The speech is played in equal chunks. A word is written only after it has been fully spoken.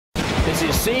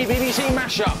This is CBBC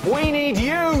Mash-Up. We need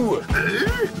you.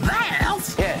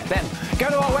 That? Yeah, them. Go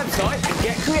to our website and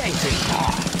get creative.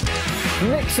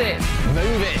 Mix it,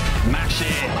 move it, mash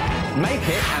it, make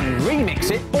it and remix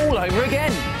it all over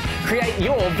again. Create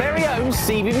your very own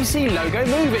CBBC logo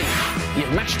movie.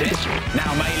 You've mashed it,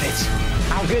 now mail it.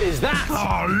 How good is that?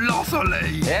 Oh,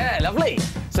 lovely. Yeah, lovely.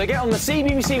 So get on the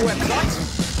CBBC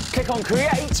website, click on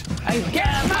create and get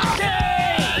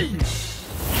mashy!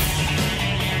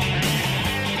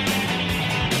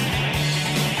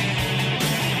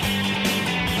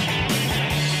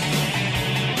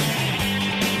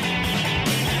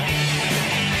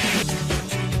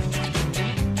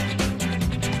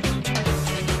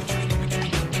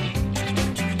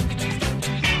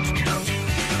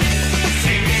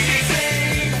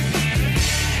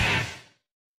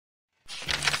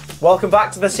 Welcome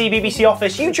back to the CBBC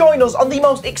Office. You join us on the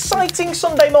most exciting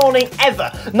Sunday morning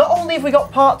ever. Not only have we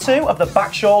got part 2 of the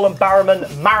Backshall and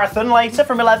Barrowman Marathon later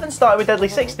from 11, starting with Deadly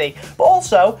 60, but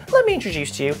also, let me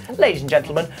introduce to you, ladies and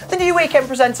gentlemen, the new weekend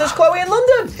presenters, Chloe and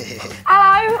London.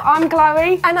 Hello, I'm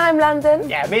Chloe. And I'm London.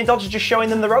 Yeah, me and Dodge are just showing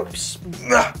them the ropes.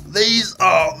 These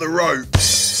are the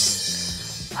ropes.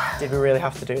 Did we really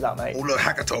have to do that, mate? Oh, look,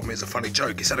 Hacker told me it's a funny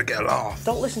joke. He said I'd get a laugh.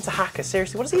 Don't listen to Hacker,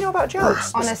 seriously. What does he know about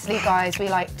jokes? Honestly, guys, we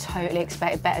totally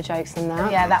expected better jokes than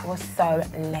that. Yeah, that was so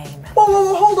lame.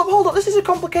 Whoa, hold up. This is a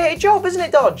complicated job, isn't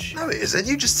it, Dodge? No, it isn't.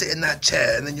 You just sit in that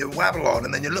chair and then you wabble on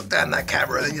and then you look down that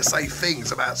camera and then you say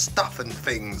things about stuff and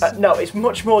things. No, it's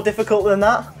much more difficult than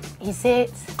that. Is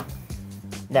it?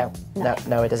 No,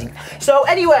 it isn't. So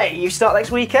anyway, you start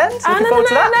next weekend. Looking forward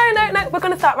to that? No. We're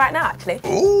going to start right now, actually.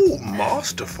 Ooh,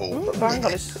 masterful. But hang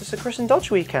on, it's a Chris and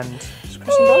Dodge weekend. It's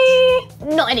Chris and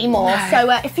Dodge. Not anymore. No. So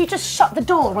if you just shut the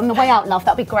door on the way out, love,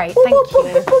 that'd be great. Thank you.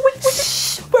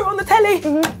 We're on the telly.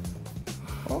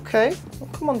 Okay, well,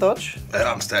 come on, Dodge.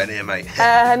 I'm staying here, mate.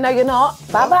 No, you're not.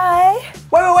 Bye-bye.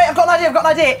 Wait, I've got an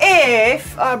idea.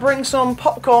 If I bring some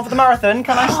popcorn for the marathon,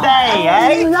 can I stay,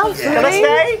 eh? Lovely. Can I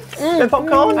stay? The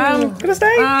popcorn? Can I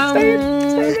stay?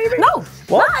 Stay, baby? No.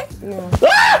 What? Bye.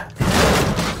 Ah!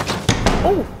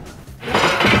 Oh.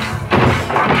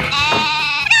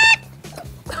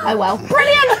 Oh, well.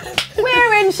 Brilliant.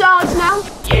 We're in charge now.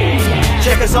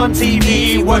 Check us on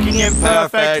TV, working in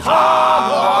perfect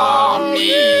harmony.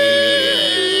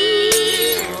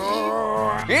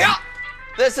 Yeah,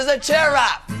 this is a chair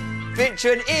wrap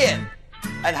featuring Iain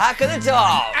and Hacker the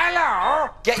Dog.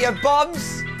 Hello. Get your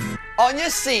bums on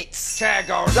your seats. Chair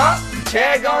goes up,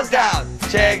 Chair goes down.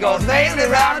 Chair goes mainly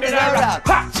round and around.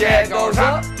 Chair goes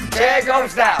up, chair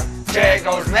goes down. Chair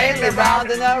goes mainly round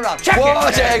and around.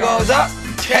 Whoa, chair goes up,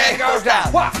 chair goes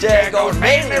down. Chair goes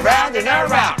mainly round and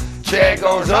around. Chair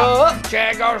goes up,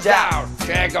 chair goes down.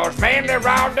 Chair goes mainly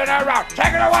round and around.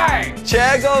 Take it away.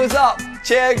 chair goes up,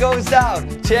 chair goes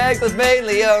down. Chair goes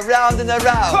mainly around and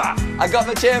around. I got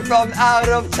my chair from out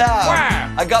of town.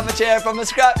 Where? I got my chair from a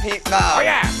scrap heap mound. Oh,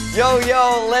 yeah.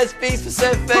 Yo, let's be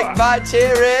specific. My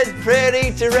chair is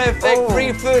pretty terrific.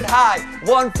 3 foot high,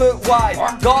 1 foot wide.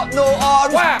 Got no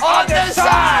arms Where? on the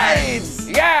sides.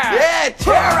 Yeah. Yeah,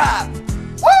 chair wrap.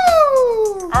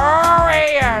 Woo! Oh,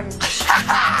 Iain.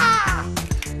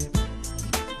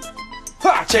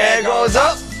 Chair goes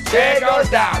up, chair goes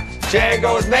down. Chair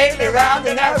goes mainly round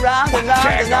and around and round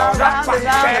and round and round and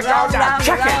round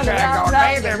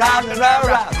and round and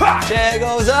round. Chair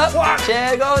goes up,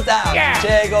 chair goes down.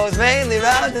 Chair goes mainly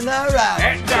round and around.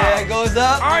 Chair goes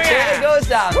up, chair goes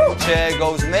down. Chair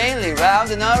goes mainly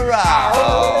round and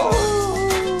around.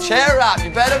 Chair wrap,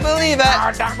 you better believe it.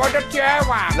 Oh, that was a chair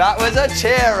wrap. That was a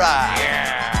chair wrap.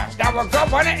 Yeah. That was good,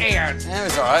 wasn't it, Iain? It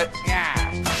was alright. Yeah.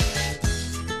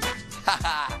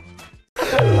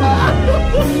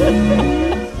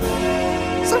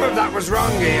 Some of that was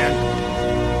wrong, Iain.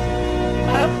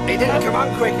 It didn't come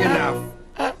on quick enough.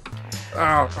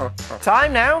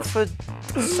 Time now for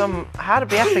some How to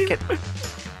Be Epic at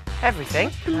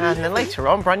Everything. And then later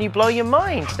on, brand new Blow Your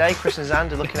Mind. Today, Chris and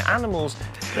Xander looking at animals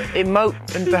that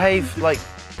emote and behave like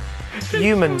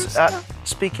humans.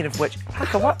 Speaking of which,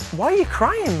 Hacker, why are you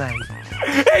crying, mate?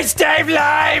 It's Dave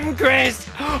Lime, Chris.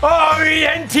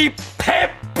 Oriente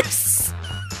Peps.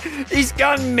 He's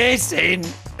gone missing.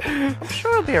 I'm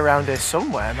sure he'll be around here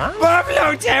somewhere, man. But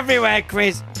I've looked everywhere,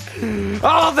 Chris.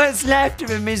 All that's left of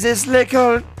him is this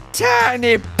little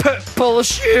tiny purple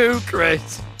shoe,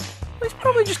 Chris. He's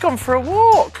probably just gone for a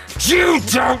walk. You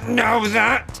don't know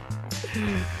that.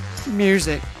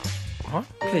 Music. What?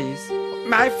 Please.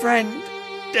 My friend,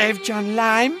 Dave John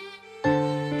Lime,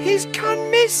 he's gone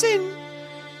missing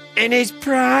in his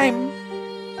prime.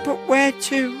 But where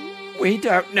to, we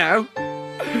don't know.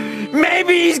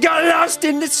 Maybe he's got lost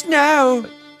in the snow.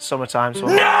 Summertime.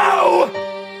 No!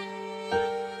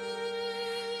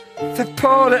 The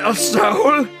poor little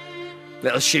soul.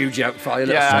 Little shoe joke for you,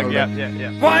 little soul.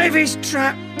 Yeah. What if he's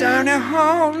trapped down a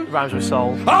hole? Rhymes with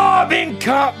soul. Or been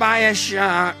caught by a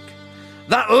shark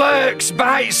that lurks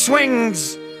by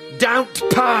swings down to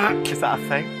park? Is that a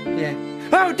thing? Yeah.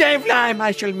 Oh, Dave Lime,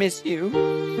 I shall miss you.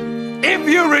 If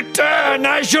you return,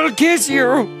 I shall kiss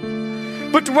you.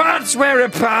 But whilst we're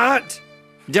apart,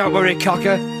 don't worry,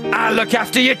 cocker, I'll look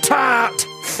after your tart.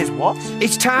 His what?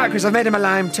 It's tart because I made him a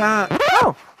lime tart.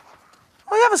 Oh,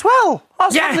 you have as well.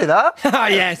 That's lovely, that. Oh,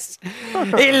 yes.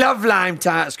 He loved lime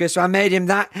tarts, Chris, so I made him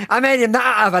that. I made him that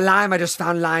out of a lime I just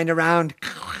found lying around.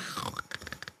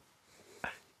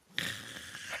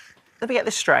 Let me get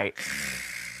this straight.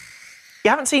 You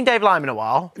haven't seen Dave Lime in a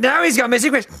while. No, he's got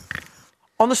missing, Chris.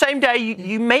 On the same day,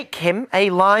 you make him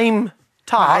a lime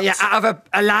tart. Yeah, out of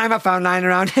a lime I found lying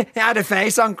around. It had a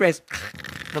face on, Chris.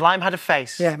 The lime had a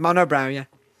face. Yeah, monobrow, yeah.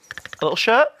 A little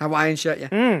shirt? Hawaiian shirt,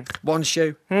 yeah. One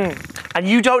shoe. And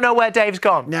you don't know where Dave's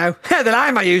gone? No. The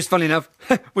lime I used, funny enough,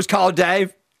 was called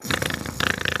Dave.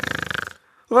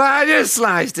 Well, I just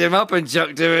sliced him up and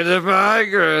chucked him in the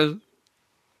fire.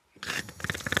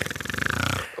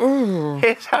 Ooh.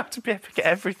 Here's how to be able to get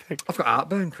everything. I've got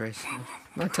heartburn, Chris. Am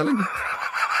I telling you?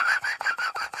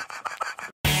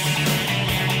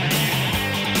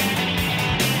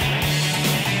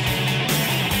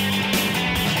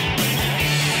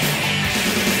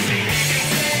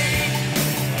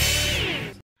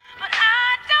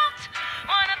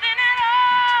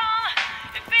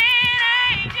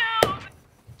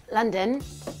 London,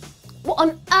 what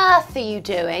on earth are you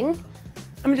doing?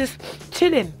 I'm just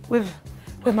chilling with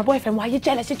my boyfriend. Why are you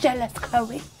jealous? You're jealous,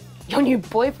 Chloe. Your new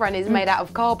boyfriend is made out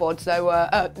of cardboard,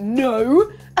 so,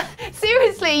 no.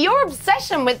 Seriously, your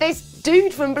obsession with this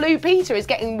dude from Blue Peter is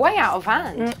getting way out of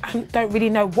hand. I don't really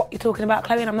know what you're talking about,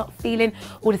 Chloe, and I'm not feeling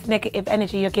all this negative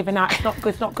energy you're giving out. It's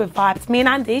not good vibes. Me and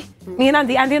Andy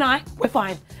and I, we're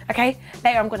fine, okay?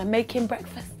 Later I'm gonna make him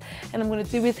breakfast and I'm gonna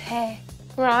do his hair.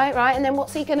 Right, and then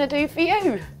what's he gonna do for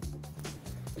you?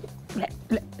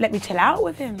 Let me chill out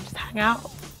with him, just hang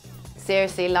out.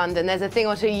 Seriously, London, there's a thing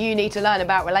or two you need to learn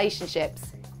about relationships.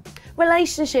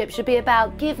 Relationships should be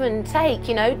about give and take,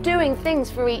 you know, doing things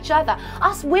for each other.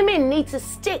 Us women need to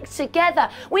stick together.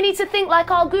 We need to think like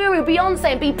our guru Beyonce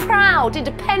and be proud,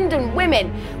 independent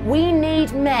women. We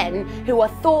need men who are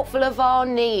thoughtful of our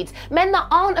needs. Men that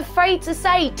aren't afraid to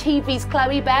say, TV's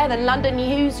Chloe Bale and London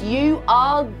Hughes, you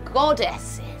are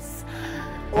goddesses.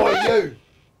 Or you?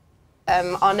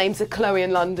 Our names are Chloe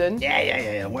and London.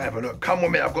 Yeah, whatever. Look, come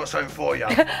with me, I've got something for you.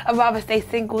 I'd rather stay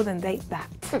single than date that.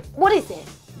 What is it?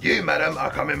 You, madam,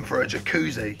 are coming for a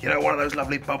jacuzzi. You know, one of those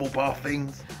lovely bubble bath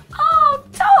things? Oh,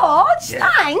 Dodge,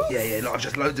 thanks. Yeah, like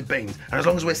just loads of beans. And as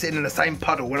long as we're sitting in the same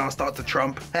puddle when I start to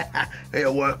trump,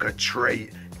 it'll work a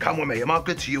treat. Come with me, am I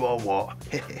good to you or what?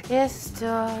 Yes,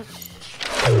 Dodge.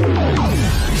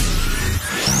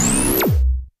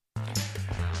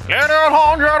 Ladies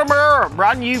and gentlemen,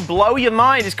 brand new Blow Your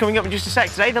Mind is coming up in just a sec.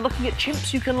 Today they're looking at chimps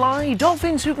who can lie,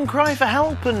 dolphins who can cry for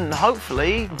help, and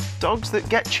hopefully dogs that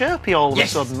get chirpy all of a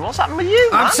sudden. What's happened with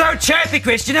you, man? I'm so chirpy,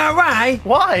 Chris. Do you know why?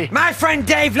 Why? My friend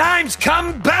Dave Lime's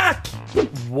come back.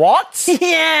 What?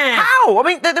 Yeah. How? I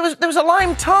mean, there was a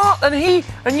lime tart, and he,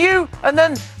 and you, and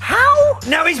then how?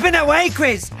 No, he's been away,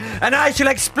 Chris, and I shall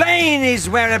explain his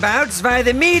whereabouts via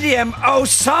the medium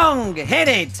song. Hit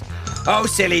it. Oh,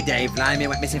 silly Dave Lime, he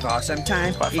went missing for some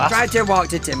time. He tried to walk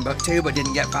to Timbuktu, but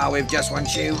didn't get far with just one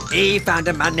shoe. He found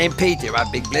a man named Pete who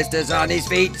had big blisters on his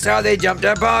feet, so they jumped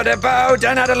aboard a boat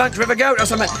and had a lunch with a goat or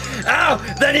something.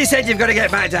 Oh, then he said, you've got to get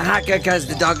back to Hacker because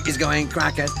the dog is going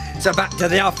crackers. So back to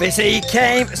the office he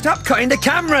came. Stop cutting the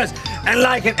cameras. And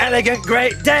like an elegant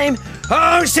great dame,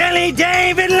 oh, silly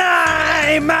David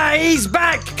Lime, he's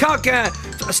back, cocker.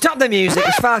 Stop the music,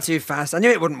 it's far too fast. I knew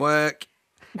it wouldn't work.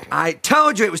 I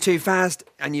told you it was too fast,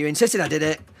 and you insisted I did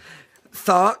it.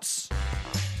 Thoughts?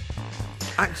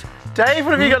 Dave,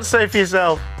 what have you got to say for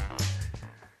yourself?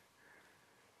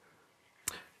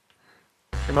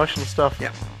 Emotional stuff.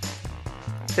 Yep.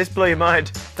 This Blow Your Mind.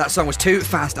 That song was too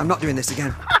fast. I'm not doing this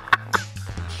again.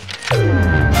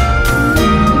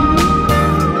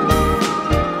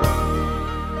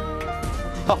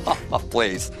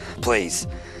 Please.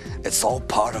 It's all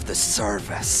part of the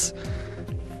service.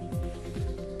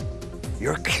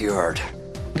 You're cured.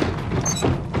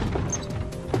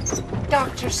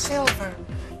 Dr. Silver.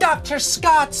 Dr.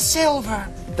 Scott Silver.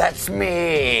 That's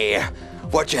me.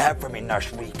 What you have for me,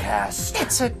 Nurse Recast?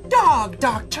 It's a dog,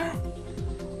 Doctor.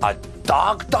 A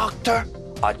dog doctor?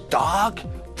 A dog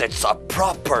that's a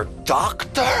proper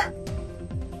doctor?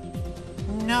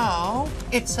 No,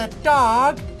 it's a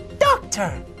dog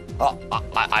doctor. Oh,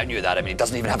 I knew that. I mean, he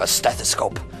doesn't even have a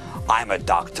stethoscope. I'm a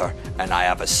doctor, and I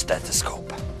have a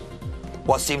stethoscope.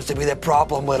 What seems to be the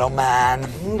problem, little man?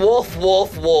 Wolf,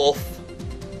 wolf, wolf.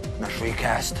 Nurse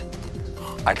recast.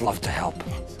 I'd love to help.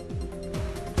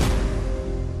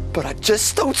 But I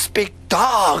just don't speak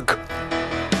dog.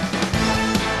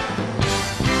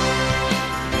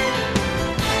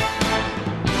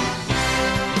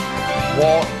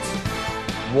 What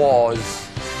was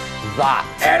that?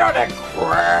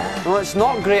 No, it's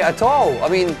not great at all. I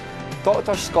mean,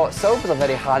 Dr. Scott Silver's a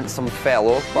very handsome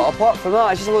fellow, but apart from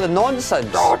that, it's just a load of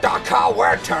nonsense. Oh, Dr.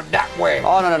 We're turned that way.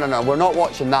 Oh, no. We're not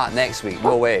watching that next week.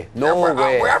 No way. No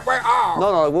way. We are.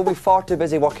 No, we'll be far too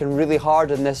busy working really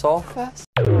hard in this office.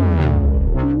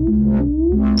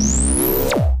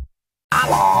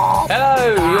 Hello,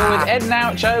 you're with Ed and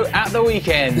Oucho at the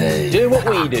weekend, doing what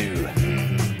we do.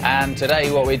 And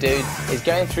today what we're doing is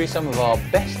going through some of our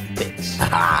best bits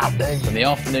from the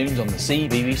afternoons on the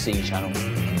CBBC channel.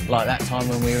 Like that time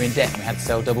when we were in debt and we had to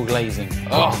sell double glazing.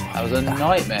 Oh, that was a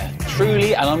nightmare.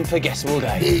 Truly an unforgettable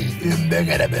day. You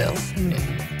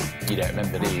don't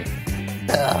remember, do you?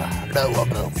 No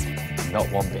one else.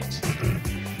 Not one bit.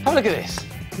 Have a look at this.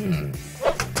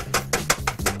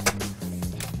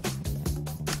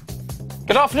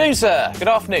 Good afternoon, sir. Good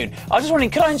afternoon. I was just wondering,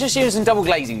 could I interest you in some double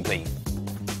glazing, please?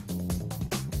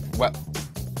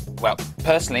 Well,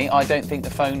 personally, I don't think the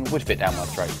phone would fit down my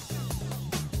throat.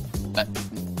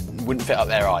 Wouldn't fit up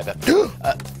there either.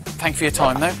 Thanks for your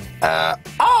time, though.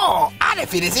 Alle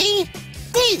finnes I.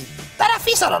 Der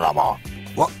fisser det bare.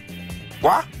 What?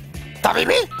 Der vil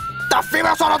vi? Der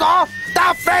finner sånn da.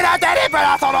 Der finner det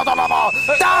bare sånn da.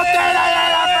 Calm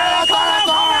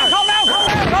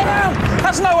down!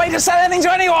 That's no way to sell anything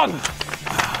to anyone!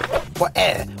 What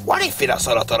finner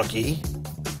sånn da dere?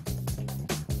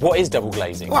 What is double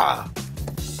glazing? What?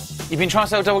 You've been trying to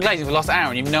sell double glazing for the last hour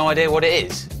and you've no idea what it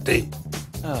is?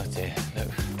 Oh dear,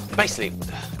 look. Basically,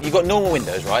 you've got normal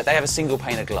windows, right? They have a single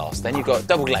pane of glass. Then you've got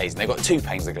double glazing, they've got two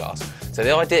panes of glass. So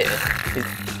the idea is...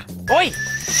 Oi!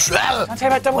 I'll tell you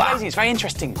about double glazing, it's very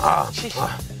interesting. Right,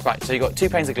 so you've got two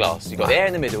panes of glass, you've got the air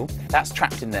in the middle, that's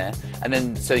trapped in there, and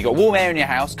then, so you've got warm air in your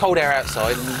house, cold air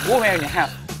outside, and warm air in your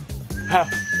house.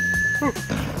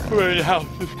 Warm air in your house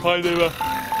is kind of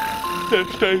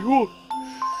stay warm.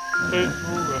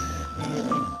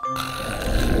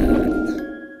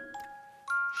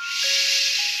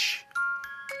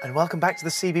 And welcome back to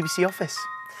the CBBC office.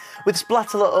 With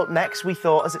Splatterlot up next, we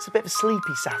thought, as it's a bit of a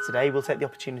sleepy Saturday, we'll take the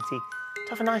opportunity to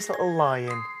have a nice little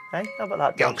lie-in. Eh? How about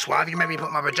that, Doug? Yonks, why have you made me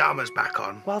put my pyjamas back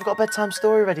on? Well, I've got a bedtime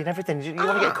story ready and everything. You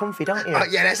want to get comfy, don't you?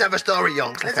 Yeah, let's have a story,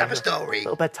 Yonks. Let's have a story.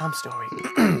 Little bedtime story.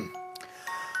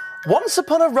 Once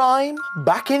upon a rhyme,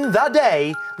 back in the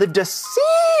day, lived a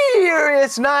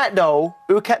serious night though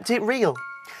who kept it real.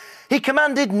 He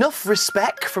commanded enough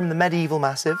respect from the medieval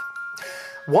massive.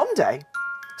 One day,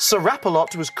 Sir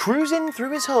Rappalot was cruising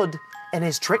through his hood in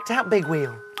his tricked-out big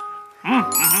wheel.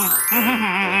 But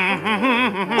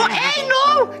hey,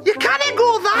 no! You can't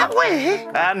go that way!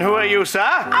 And who are you, sir?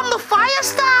 I'm the fire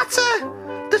starter!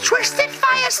 The twisted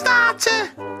fire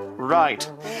starter! Right.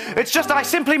 It's just I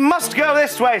simply must go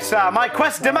this way, sir. My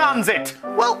quest demands it.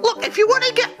 Well, look, if you want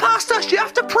to get past us, you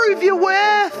have to prove your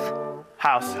worth.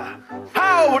 How, sir?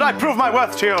 How would I prove my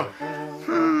worth to you?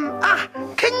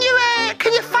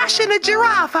 Can you fashion a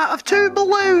giraffe out of two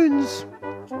balloons?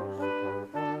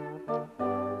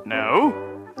 No.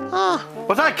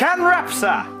 But I can rap,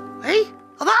 sir. Hey,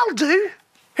 that'll do.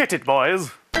 Hit it,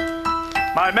 boys.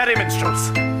 My merry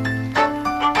minstrels.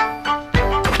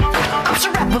 I'm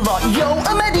Sir Rappalot, yo,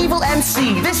 a medieval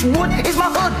MC. This wood is my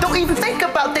hood, don't even think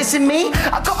about this in me.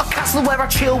 I got a castle where I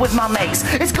chill with my mates.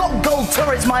 It's got gold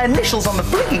turrets, my initials on the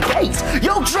blinking gates.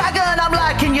 Yo, dragon, I'm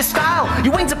liking your style.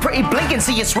 Your wings are pretty blinking,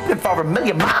 see you swooping for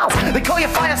 1,000,000 miles. They call you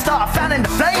fire starter, fanning the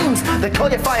flames. They call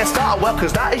you fire starter, well,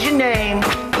 cause that is your name.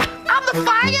 I'm the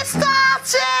fire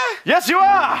starter! Yes, you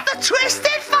are! The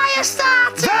twisted fire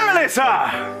starter! Verily,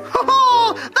 sir!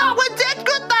 Oh, that were dead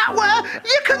good, that were!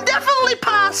 You can definitely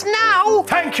pass now!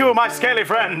 Thank you, my scaly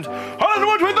friend!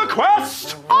 Onward with the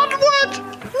quest! Onward!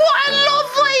 What a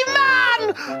lovely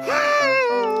man!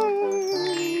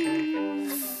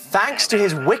 Thanks to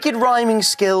his wicked rhyming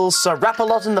skills, Sir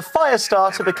Rappalot and the fire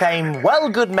starter became well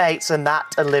good mates and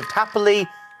lived happily,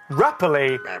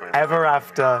 rappily, ever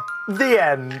after. The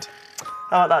end.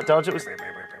 How about that, Dodge? It was...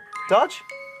 Dodge?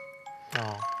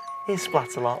 Oh, here's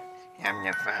Splatterlot. I'm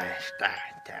the fire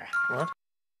starter. What?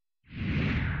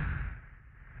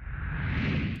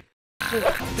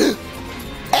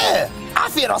 I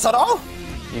feel us at all.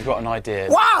 You've got an idea.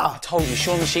 What? I told you,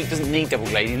 Shaun the sheep doesn't need double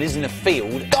glazing. He lives in a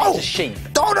field. No. It's a sheep.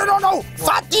 No.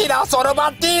 Fatina sono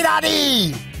mattina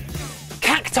di.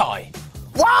 Cacti.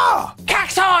 Wow.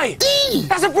 Cacti! Di.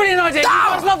 That's a brilliant idea. You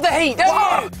guys love the heat,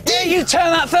 don't you? Yeah, you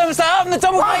turn that thermostat up and the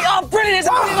double glaze. Oh, brilliant! It's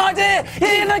a brilliant idea.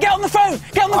 Yeah, no, get on the phone.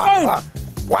 Get on the phone.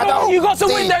 Guarda, You got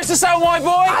some windows to sell, my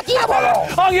boy. I'm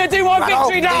going to do my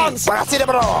victory dance. Buonasera,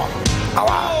 bro.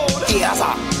 Tira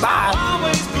sa.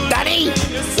 Danny.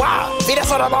 Wow. Tira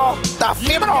sono mo. Da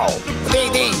fibro.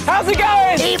 Di. How's it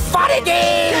going? Di fare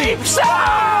di. Keep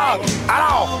song.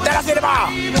 Hello. Della cinema.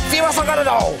 Fibro sono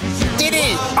no. Di.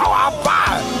 Di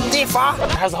fa.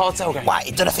 How's the hard sell going? Why?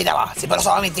 Ito na finava. Si però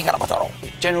solamente carabatoro.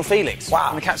 General Felix. Wow.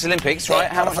 From the Cats Olympics, right?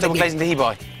 How much double glazing did he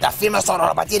buy? Da firma sono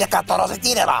la mattina 14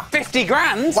 cinema. 50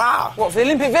 grand? Wow. What, for the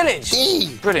Olympic Village?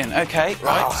 Sì. Brilliant, okay,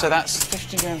 right. Wow. So that's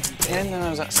 50 grand for him, then that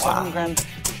was that 7 grand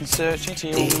from Searchy to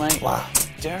your mate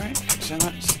Derek. So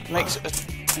that makes a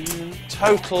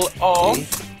total of...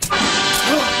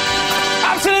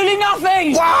 Absolutely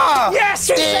nothing! Wow! Yes,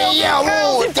 we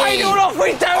sell the paid it all off,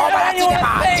 we don't have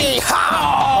anything!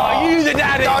 Oh, you the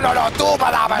daddy! No, tu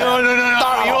padave! No,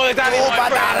 you're the daddy, my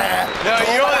friend! No,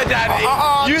 you're the daddy!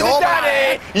 You the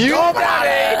daddy! You the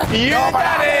daddy! You the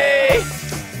daddy!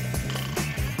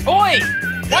 Oi!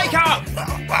 Wake up!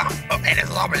 It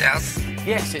is over, yes.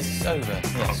 Yes, it's over.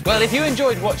 Yes. Well, if you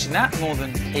enjoyed watching that more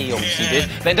than he obviously did,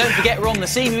 then don't forget we're on the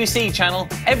CBBC channel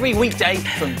every weekday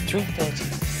from 3:30.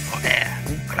 Oh yeah,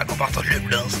 can I go back to sleep?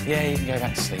 Yeah, you can go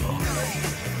back to sleep.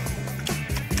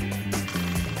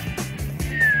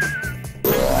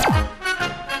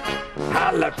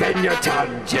 Jalapeno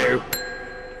tanju.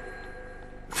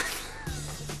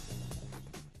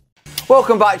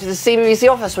 Welcome back to the CBBC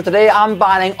office, where today I'm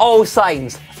banning all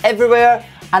signs everywhere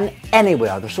and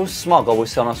anywhere. They're so smug,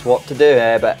 always telling us what to do.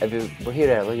 But if you were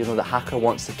here earlier, you know that Hacker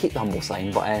wants to keep the humble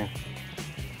sign, but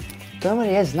don't know where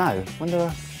he is now.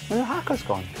 Wonder where Hacker's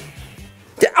gone.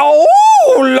 Oh,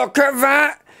 look at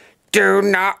that! Do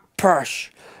not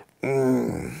push.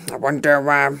 I wonder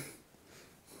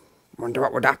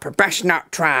what would happen. Best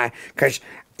not try, because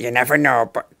you never know,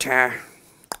 but it's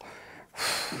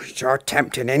so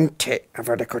tempting, isn't it? I've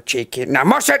had a little cheeky. Now,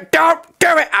 mustn't, don't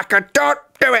do it, Hacker, don't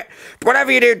do it.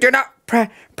 Whatever you do not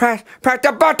press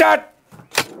the button.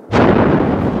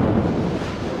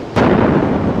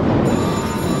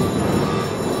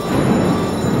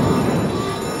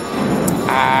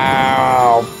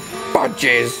 Oh,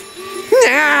 budges.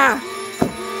 Nah.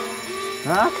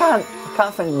 I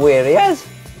can't think where he is.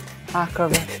 Hacker.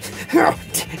 Oh,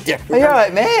 yeah. Are you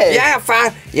alright, mate? Yeah,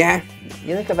 fine. Yeah.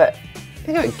 You look a bit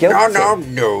guilty.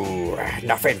 No.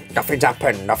 Nothing's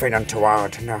happened. Nothing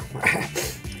untoward. No.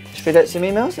 Just read out some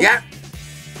emails? Yeah.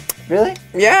 Really?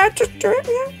 Yeah, just do it.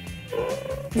 Yeah.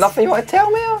 Nothing you want to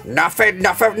tell me? Or? Nothing.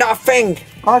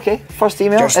 Oh, okay. First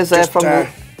email is from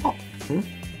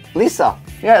Lisa.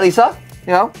 Yeah, Lisa.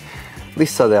 You know,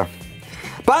 Lisa there.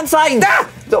 Ban signs.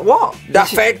 What?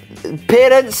 Nothing.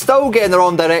 Parents still get in the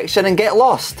wrong direction and get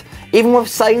lost, even with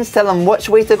signs telling them which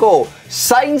way to go.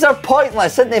 Signs are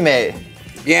pointless, aren't they, mate?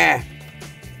 Yeah.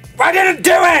 I didn't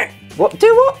do it. What?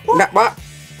 Do what? No, what?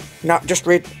 No, just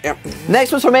read. Yep.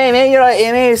 Next one's from Amy. You're right,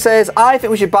 Amy. Who says, I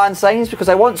think we should ban signs because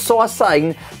I once saw a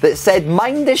sign that said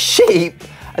 "Mind the sheep"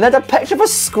 and had a picture of a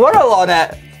squirrel on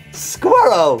it.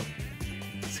 Squirrel.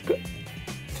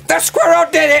 The squirrel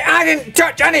did it. I didn't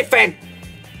touch anything.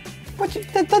 What you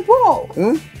did what?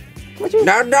 What you?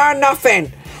 No,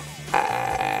 nothing.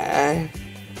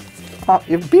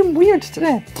 You've been weird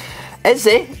today.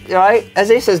 Izzy, right?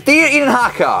 Izzy says, Dear Iain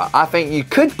Hacker, I think you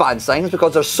could ban signs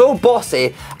because they're so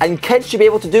bossy and kids should be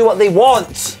able to do what they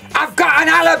want. I've got an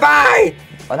alibi.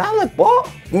 An alibi?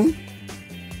 What?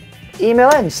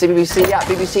 Email in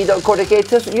cbbc@bbc.co.uk.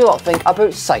 Tell us what you lot think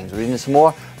about signs. We're reading some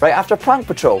more right after Prank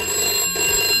Patrol.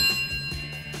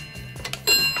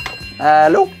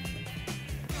 Hello?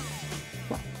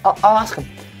 I'll ask him.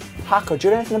 Hacker, do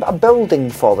you know anything about a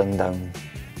building falling down?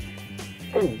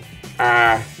 No.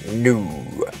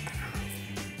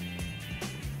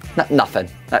 Nothing.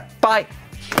 Bye.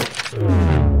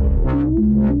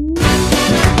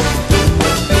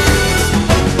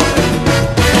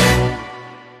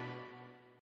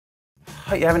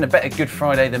 Hope you're having a better Good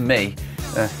Friday than me.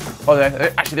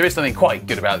 Actually, there is something quite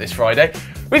good about this Friday.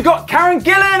 We've got Karen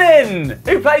Gillan in,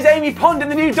 who plays Amy Pond in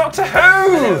the new Doctor Who.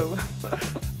 Hello.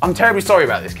 I'm terribly sorry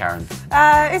about this, Karen.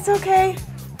 It's okay.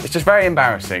 It's just very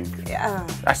embarrassing. Yeah.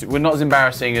 Actually, we're not as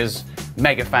embarrassing as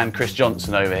mega fan Chris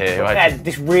Johnson over here. Who Ed,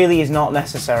 this really is not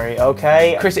necessary,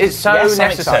 okay? Chris, it's so yes,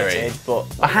 necessary. I'm excited, but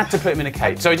I had to put him in a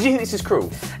cage. So, do you think this is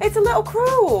cruel? It's a little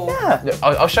cruel. Yeah. Look,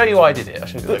 I'll show you why I did it. I'll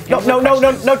show you.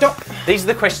 No, don't. These are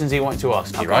the questions he wanted to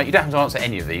ask you, right? You don't have to answer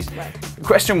any of these. Right.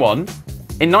 Question 1.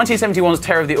 In 1971's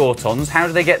Terror of the Autons, how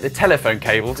did they get the telephone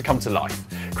cable to come to life?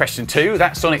 Question 2,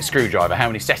 that sonic screwdriver, how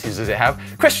many settings does it have?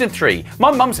 Question 3,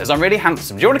 my mum says I'm really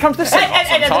handsome. Do you want to come to the cinema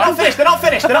sometime? They're not finished. They're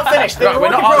right, we're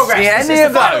not progress. asking any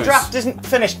of The final those. draft isn't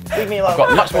finished. Leave me alone. I've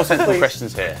got much more sensible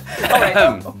questions here.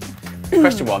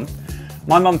 Question 1,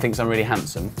 my mum thinks I'm really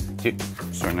handsome.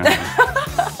 Sorry, no.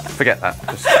 Forget that.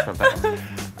 Just grab that one.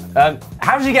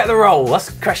 How did you get the role? That's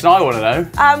the question I want to know.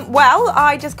 Well,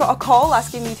 I just got a call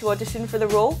asking me to audition for the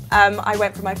role. I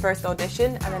went for my first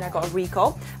audition and then I got a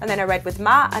recall and then I read with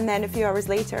Matt and then a few hours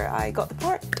later I got the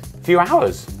part. A few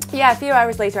hours? Yeah, a few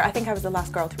hours later. I think I was the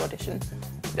last girl to audition.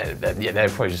 Yeah, they're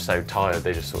probably just so tired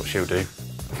they just thought she'll do.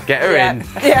 Get her in.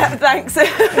 Yeah, thanks.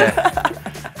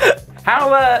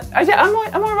 How, am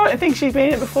I right in thinking she's been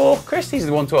in it before? Chris, he's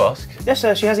the one to ask. Yes,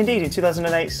 sir, she has indeed in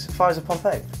 2008's Fires of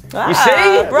Pompeii. You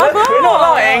see? Bravo! We're not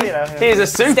lying. You know. Here's a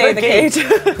super Stay in the geek. cage.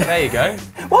 There you go.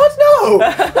 What? No!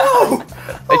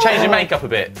 They changed your makeup a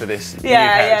bit for this.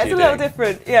 Yeah, it's a little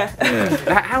different. Yeah.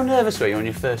 How nervous were you on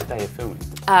your first day of filming?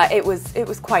 It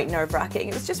was quite nerve-wracking.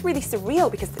 It was just really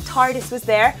surreal because the TARDIS was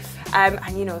there, and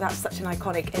you know that's such an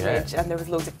iconic image, and there was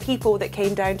loads of people that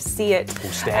came down to see it.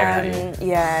 All staring at you.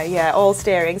 Yeah, all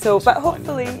staring. So, but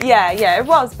hopefully, yeah, it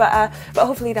was. But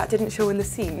hopefully that didn't show in the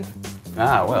scene.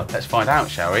 Ah, well, let's find out,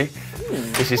 shall we?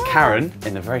 This is Karen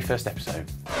in the very first episode.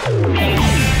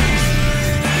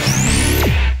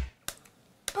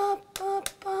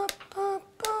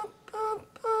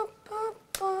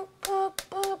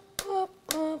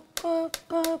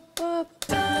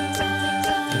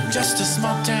 Just a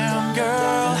small town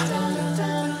girl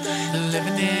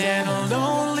living in a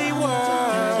lonely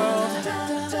world.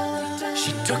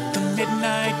 She took the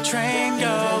midnight train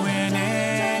going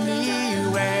anywhere.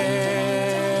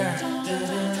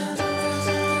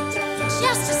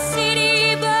 Just a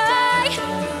city boy,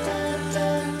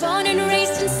 born and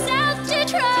raised in South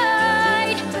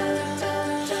Detroit.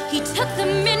 He took the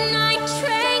midnight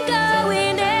train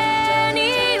going anywhere.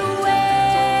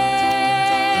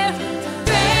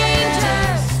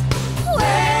 Strangers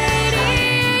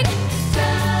waiting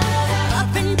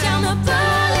up and down the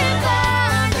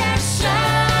boulevard. Their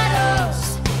shadows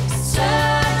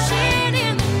searching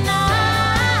in the night.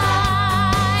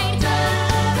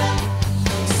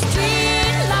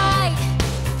 Streetlight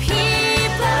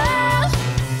people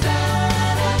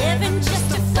living just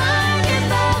to find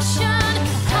emotion,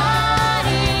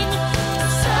 hiding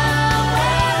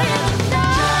somewhere in the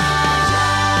night.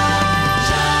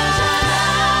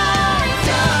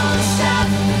 Don't stop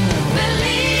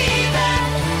believing.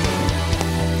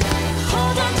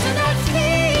 Hold on to that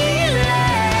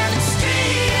feeling.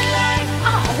 Streetlight.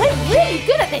 Oh, we're really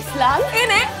good at this, Lum.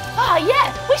 Innit? Oh, yeah.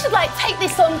 We should, take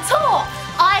this on tour.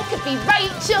 I could be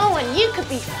Rachel and you could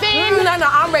be Finn. No,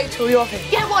 I'm Rachel, you're Finn.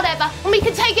 Yeah, whatever. And we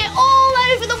could take it all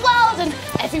over the world, and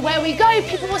everywhere we go,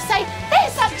 people will say,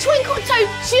 there's that twinkle toe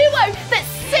duo that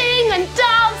sing and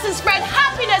dance and spread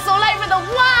happiness all over the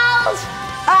world.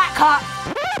 Alright, cut.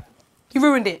 You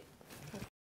ruined it.